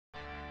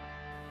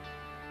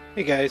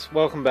Hey guys,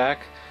 welcome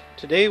back.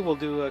 Today we'll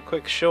do a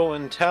quick show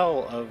and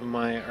tell of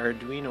my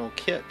Arduino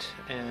kit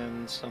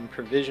and some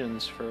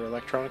provisions for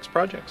electronics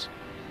projects.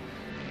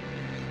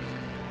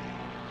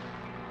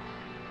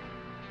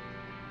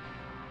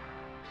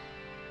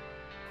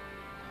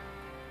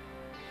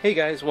 Hey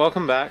guys,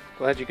 welcome back.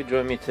 Glad you could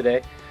join me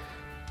today.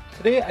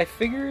 Today I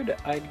figured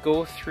I'd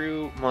go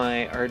through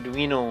my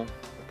Arduino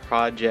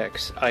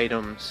projects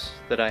items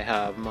that I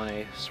have,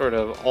 my sort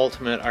of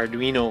ultimate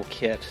Arduino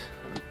kit.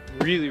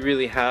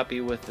 Really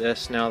happy with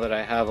this now that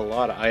I have a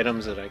lot of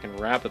items that I can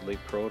rapidly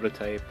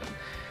prototype and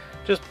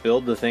just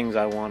build the things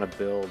I want to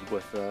build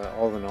with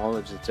all the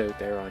knowledge that's out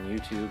there on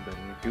YouTube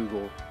and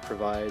Google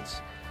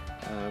provides.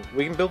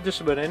 We can build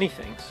just about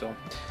anything, so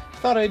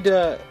thought I'd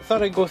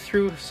go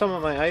through some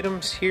of my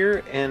items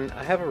here, and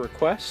I have a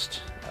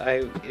request.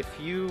 If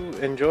you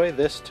enjoy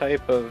this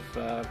type of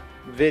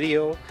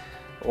video,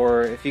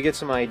 or if you get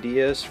some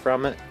ideas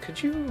from it,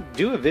 could you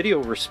do a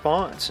video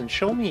response and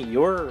show me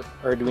your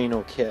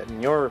Arduino kit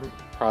and your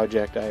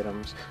project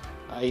items?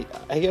 I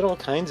get all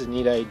kinds of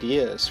neat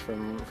ideas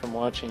from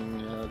watching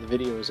the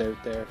videos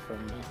out there from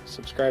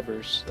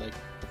subscribers like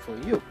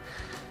hopefully you.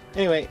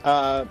 Anyway,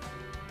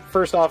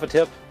 first off, a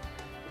tip: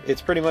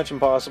 it's pretty much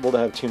impossible to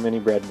have too many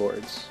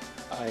breadboards.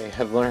 I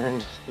have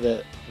learned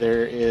that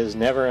there is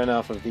never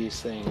enough of these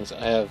things.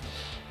 I have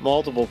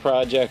multiple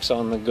projects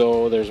on the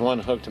go. There's one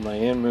hooked to my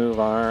InMove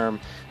arm.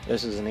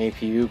 This is an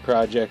APU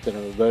project that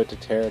I'm about to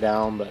tear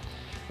down, but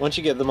once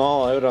you get them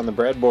all out on the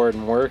breadboard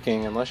and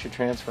working, unless you're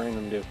transferring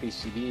them to a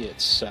PCB,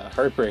 it's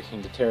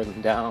heartbreaking to tear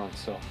them down,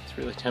 so it's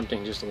really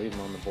tempting just to leave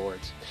them on the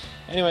boards.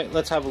 Anyway,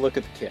 let's have a look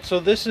at the kit. So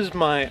this is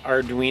my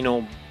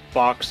Arduino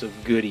box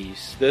of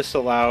goodies. This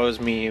allows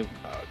me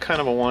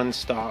kind of a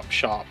one-stop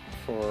shop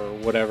for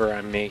whatever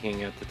I'm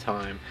making at the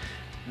time.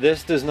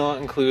 This does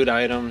not include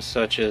items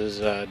such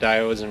as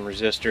diodes and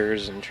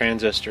resistors and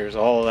transistors.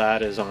 All of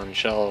that is on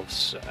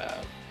shelves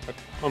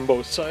on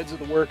both sides of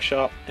the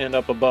workshop and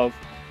up above.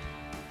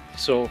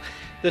 So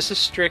this is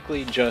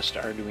strictly just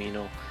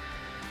Arduino.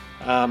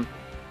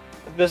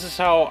 This is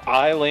how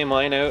I lay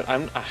mine out.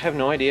 I have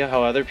no idea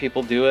how other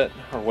people do it,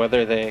 or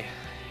whether they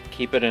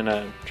keep it in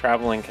a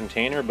traveling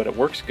container, but it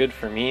works good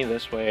for me.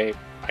 This way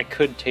I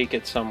could take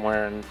it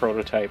somewhere and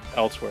prototype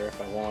elsewhere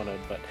if I wanted.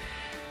 But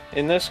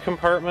in this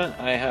compartment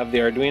I have the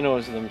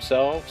Arduinos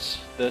themselves.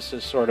 This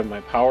is sort of my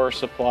power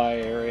supply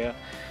area.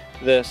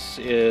 This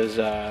is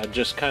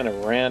just kind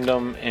of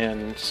random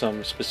and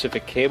some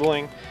specific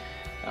cabling.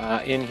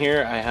 In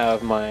here I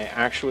have my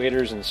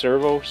actuators and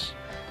servos.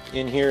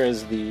 In here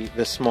is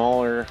the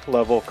smaller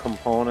level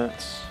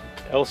components,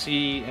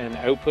 LC and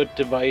output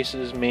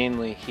devices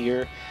mainly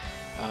here.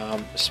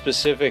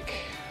 Specific,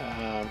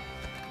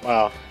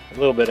 well, a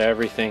little bit of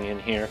everything in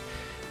here.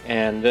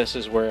 And this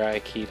is where I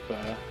keep,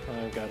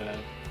 I've got a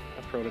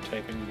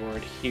prototyping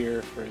board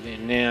here for the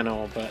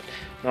Nano, but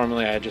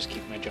normally I just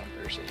keep my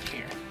jumpers in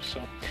here.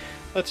 So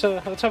let's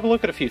have a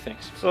look at a few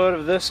things. So out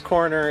of this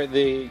corner,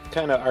 the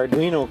kind of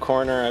Arduino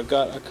corner, I've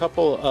got a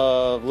couple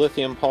of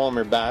lithium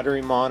polymer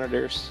battery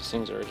monitors. These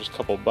things are just a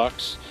couple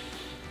bucks.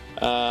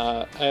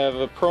 I have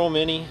a Pro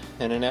Mini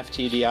and an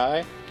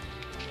FTDI.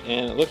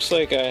 And it looks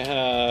like I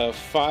have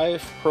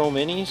 5 Pro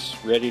Minis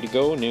ready to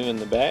go, new in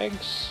the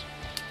bags.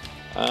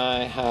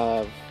 I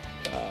have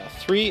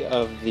 3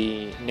 of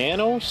the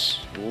Nanos.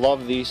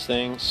 Love these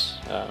things.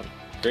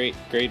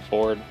 Great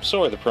board.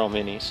 So are the Pro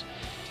Minis.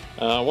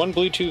 One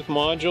Bluetooth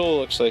module.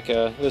 Looks like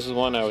this is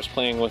one I was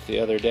playing with the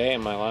other day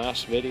in my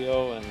last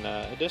video, and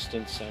a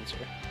distance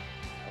sensor.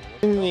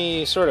 In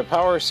the sort of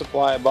power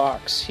supply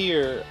box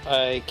here,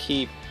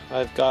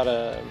 I've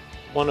got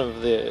one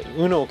of the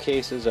Uno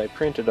cases I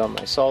printed on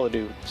my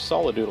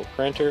Solidoodle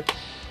printer.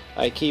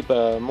 I keep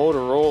a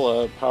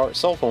Motorola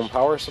cell phone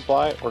power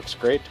supply. It works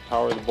great to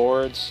power the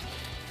boards.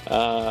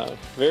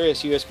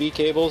 Various USB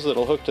cables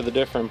that'll hook to the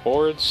different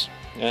boards,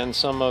 and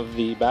some of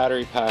the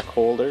battery pack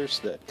holders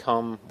that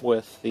come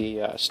with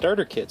the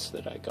starter kits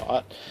that I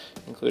got,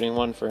 including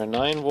one for a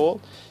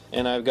 9-volt.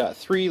 And I've got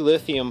 3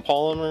 lithium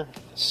polymer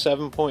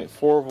 7.4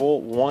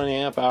 volt 1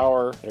 amp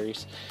hour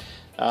batteries.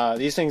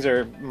 These things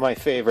are my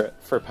favorite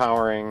for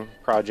powering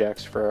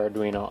projects for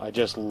Arduino. I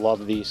just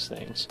love these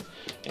things,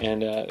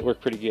 and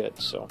work pretty good,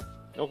 so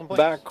no complaints.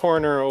 Back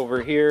corner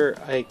over here,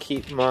 I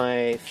keep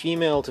my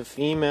female to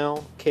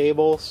female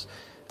cables.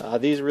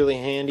 These are really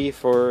handy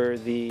for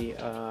the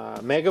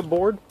Mega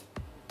board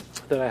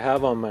that I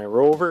have on my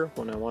Rover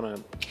when I want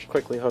to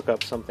quickly hook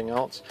up something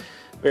else.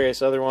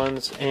 Various other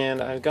ones,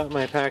 and I've got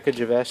my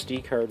package of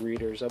SD card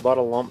readers. I bought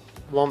a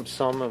lump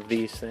sum of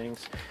these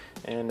things,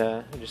 and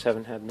I just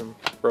haven't had them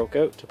broke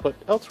out to put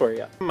elsewhere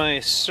yet. My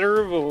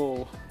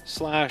servo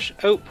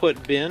 /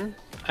 output bin,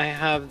 I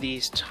have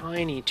these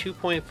tiny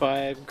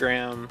 2.5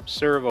 gram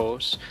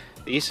servos.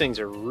 These things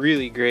are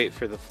really great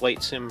for the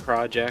flight sim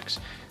projects.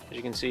 As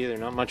you can see, they're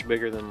not much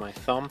bigger than my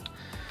thumb.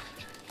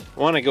 I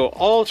want to go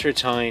ultra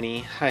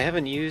tiny. I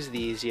haven't used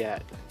these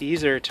yet.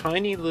 These are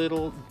tiny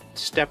little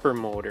stepper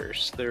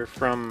motors. They're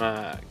from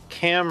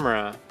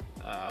camera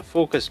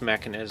focus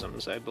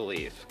mechanisms, I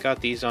believe.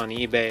 Got these on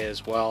eBay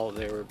as well.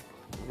 They were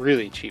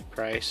really cheap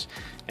price,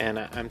 and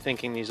I'm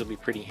thinking these will be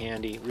pretty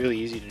handy, really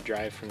easy to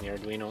drive from the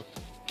Arduino.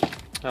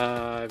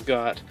 I've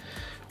got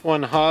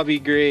one hobby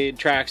grade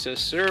Traxxas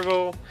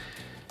servo.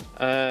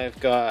 I've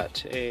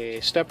got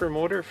a stepper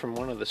motor from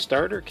one of the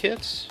starter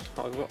kits.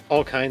 I've got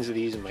all kinds of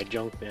these in my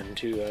junk bin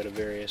too, out of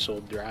various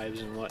old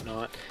drives and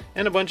whatnot,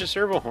 and a bunch of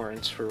servo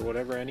horns for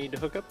whatever I need to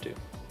hook up to.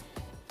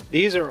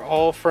 These are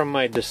all from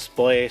my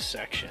display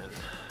section.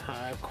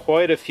 I have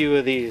quite a few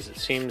of these. It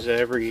seems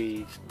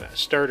every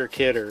starter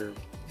kit or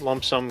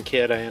lump sum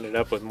kit I ended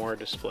up with more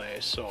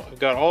displays. So I've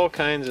got all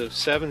kinds of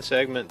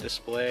 7-segment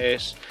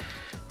displays,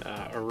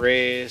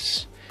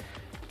 arrays.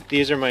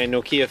 These are my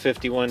Nokia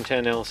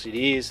 5110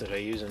 LCDs that I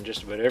use on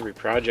just about every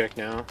project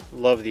now.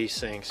 Love these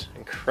things.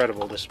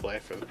 Incredible display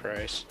for the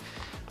price.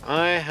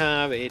 I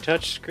have a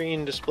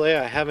touchscreen display.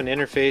 I haven't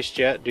interfaced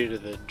yet due to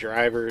the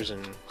drivers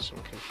and some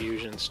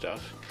confusion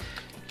stuff.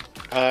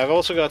 I've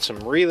also got some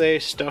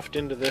relays stuffed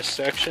into this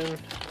section.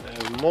 I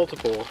have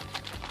multiple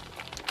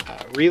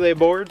relay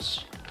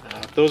boards.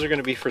 Those are going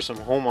to be for some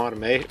home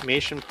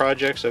automation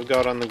projects I've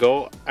got on the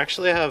go.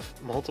 Actually, I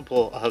have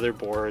multiple other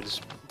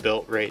boards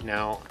built right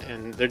now,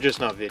 and they're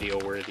just not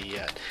video worthy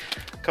yet.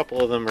 A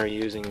couple of them are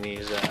using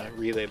these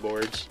relay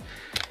boards.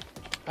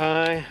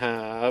 I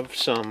have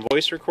some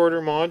voice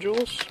recorder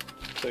modules.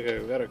 Looks like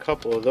I've got a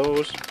couple of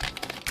those.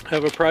 I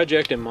have a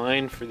project in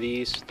mind for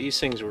these. These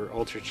things were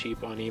ultra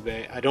cheap on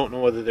eBay. I don't know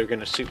whether they're going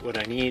to suit what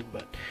I need,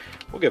 but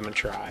we'll give them a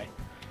try.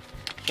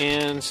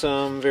 And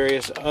some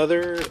various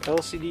other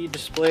LCD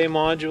display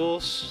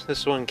modules.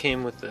 This one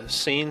came with the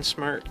Sane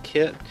Smart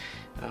kit.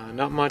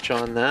 Not much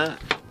on that.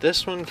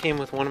 This one came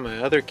with one of my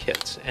other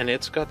kits, and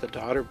it's got the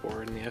daughter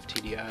board and the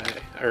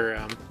FTDI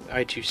or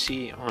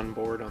I2C on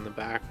board on the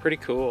back. Pretty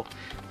cool.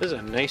 This is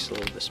a nice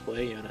little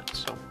display unit,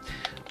 so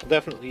I'll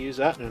definitely use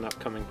that in an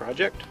upcoming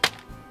project.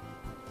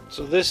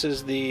 So this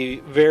is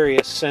the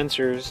various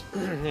sensors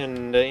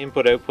and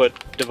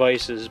input-output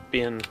devices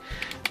bin.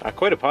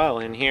 Quite a pile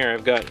in here.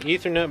 I've got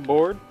Ethernet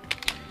board,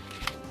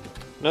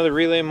 another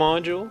relay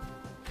module,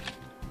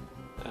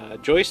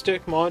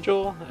 joystick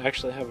module. I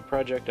actually have a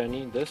project I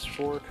need this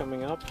for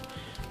coming up.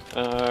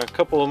 A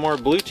couple of more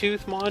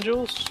Bluetooth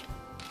modules.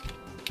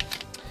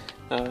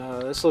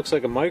 This looks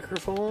like a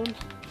microphone,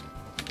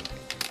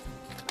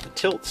 a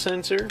tilt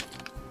sensor,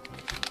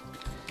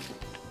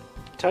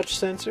 touch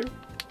sensor,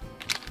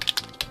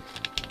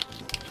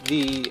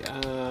 the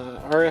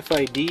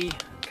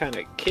RFID kind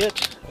of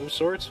kit of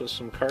sorts with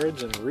some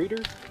cards and a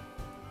reader.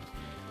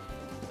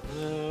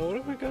 What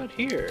have I got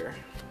here?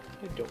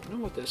 I don't know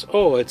what this.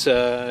 Oh, it's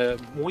a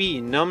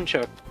Wii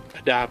nunchuck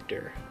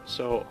adapter.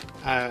 So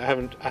I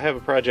have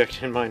a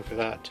project in mind for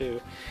that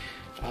too.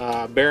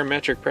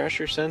 Barometric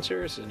pressure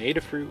sensor. It's an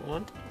Adafruit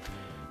one.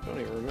 I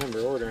don't even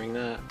remember ordering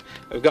that.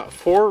 I've got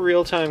 4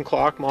 real-time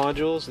clock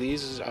modules.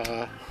 These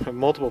have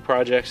multiple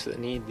projects that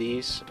need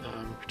these,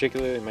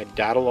 particularly my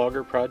data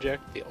logger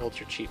project, the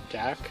ultra cheap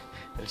DAC.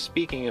 And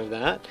speaking of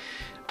that,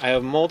 I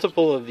have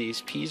multiple of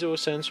these Piezo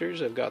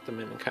sensors. I've got them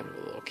in kind of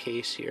a little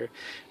case here,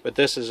 but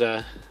this is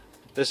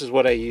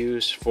what I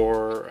use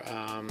for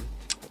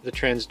the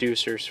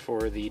transducers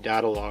for the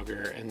data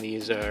logger, and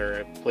these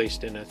are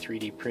placed in a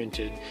 3D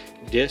printed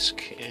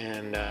disc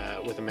and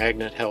with a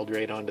magnet held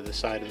right onto the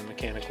side of the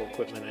mechanical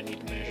equipment I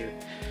need to measure.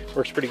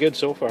 Works pretty good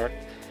so far.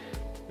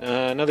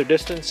 Another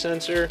distance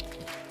sensor.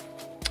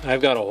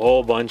 I've got a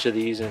whole bunch of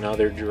these in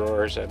other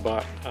drawers. I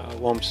bought a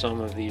lump sum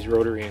of these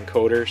Rotary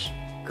Encoders.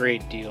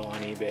 Great deal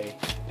on eBay.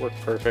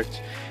 Worked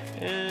perfect.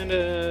 And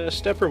a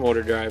stepper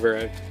motor driver.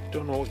 I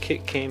don't know what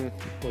kit came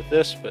with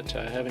this, but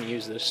I haven't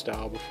used this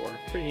style before.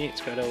 Pretty neat.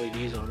 It's got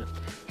LEDs on it.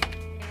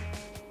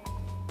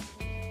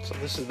 So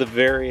this is the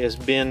various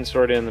bin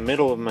sort of in the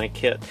middle of my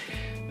kit.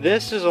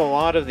 This is a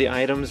lot of the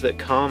items that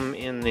come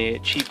in the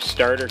cheap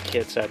starter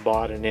kits I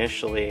bought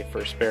initially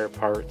for spare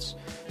parts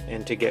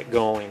and to get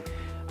going.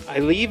 I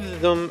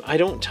leave them, I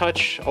don't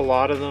touch a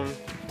lot of them.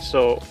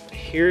 So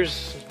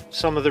here's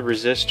some of the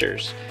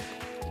resistors.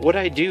 What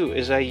I do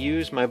is I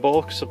use my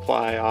bulk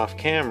supply off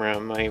camera,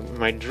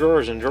 my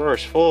drawers and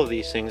drawers full of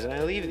these things, and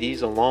I leave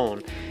these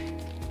alone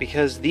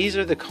because these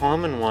are the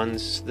common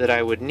ones that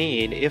I would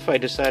need if I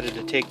decided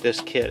to take this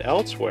kit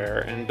elsewhere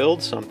and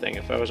build something,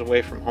 if I was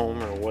away from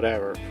home or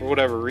whatever, for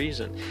whatever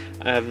reason.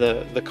 I have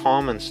the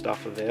common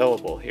stuff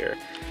available here.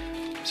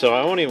 So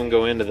I won't even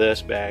go into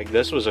this bag.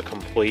 This was a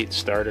complete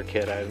starter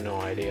kit. I have no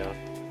idea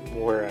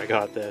where I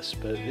got this,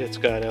 but it's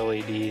got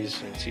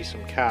LEDs and see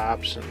some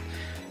caps and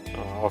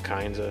all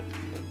kinds of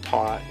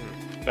pot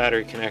and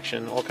battery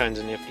connection, all kinds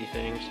of nifty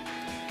things.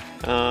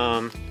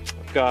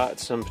 I've got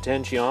some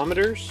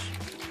potentiometers,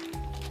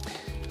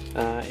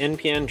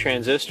 NPN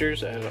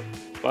transistors. I have a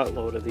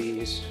buttload of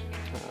these.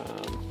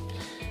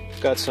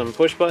 I've got some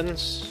push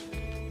buttons,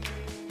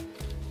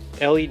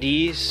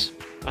 LEDs.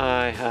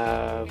 I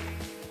have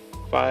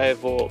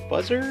 5-volt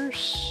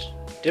buzzers,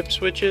 dip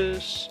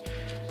switches,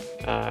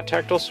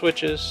 tactile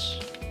switches.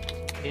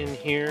 In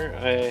here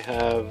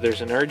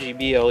there's an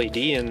RGB LED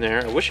in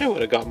there. I wish I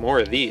would have got more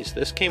of these.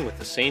 This came with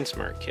the Sane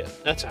Smart kit.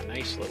 That's a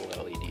nice little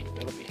LED.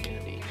 That'll be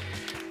handy.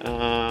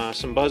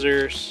 some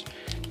buzzers,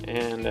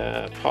 and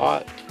a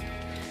pot.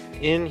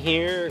 In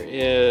here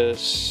is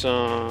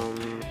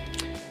some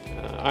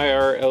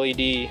IR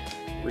LED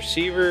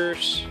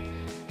receivers,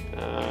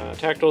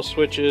 tactile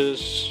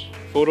switches,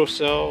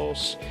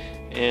 photocells,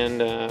 and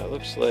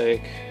looks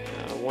like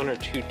 1 or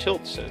 2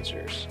 tilt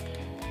sensors.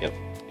 Yep,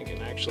 you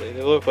can actually,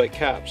 they look like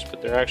caps,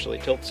 but they're actually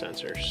tilt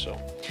sensors, so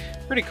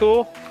pretty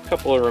cool. A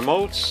couple of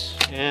remotes,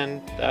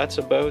 and that's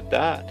about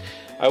that.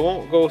 I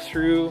won't go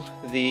through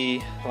the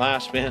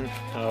last bin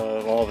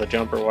of all the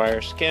jumper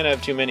wires. Can't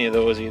have too many of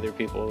those either,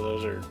 people.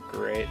 Those are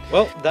great.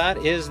 Well, that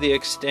is the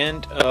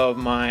extent of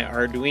my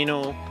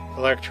Arduino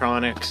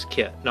Electronics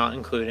Kit, not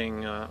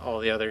including all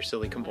the other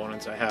silly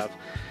components I have.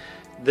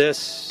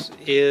 This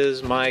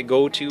is my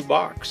go-to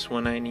box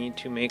when I need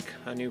to make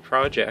a new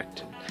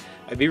project.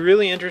 I'd be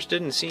really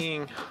interested in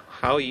seeing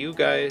how you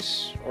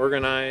guys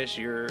organize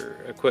your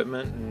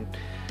equipment and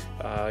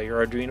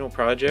your Arduino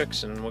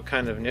projects, and what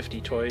kind of nifty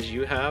toys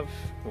you have.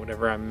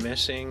 Whatever I'm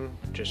missing,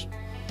 just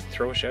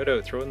throw a shout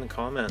out, throw it in the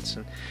comments,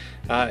 and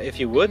if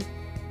you would,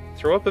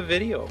 throw up a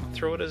video,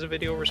 throw it as a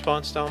video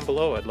response down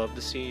below. I'd love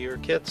to see your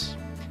kits.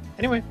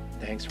 Anyway,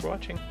 thanks for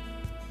watching.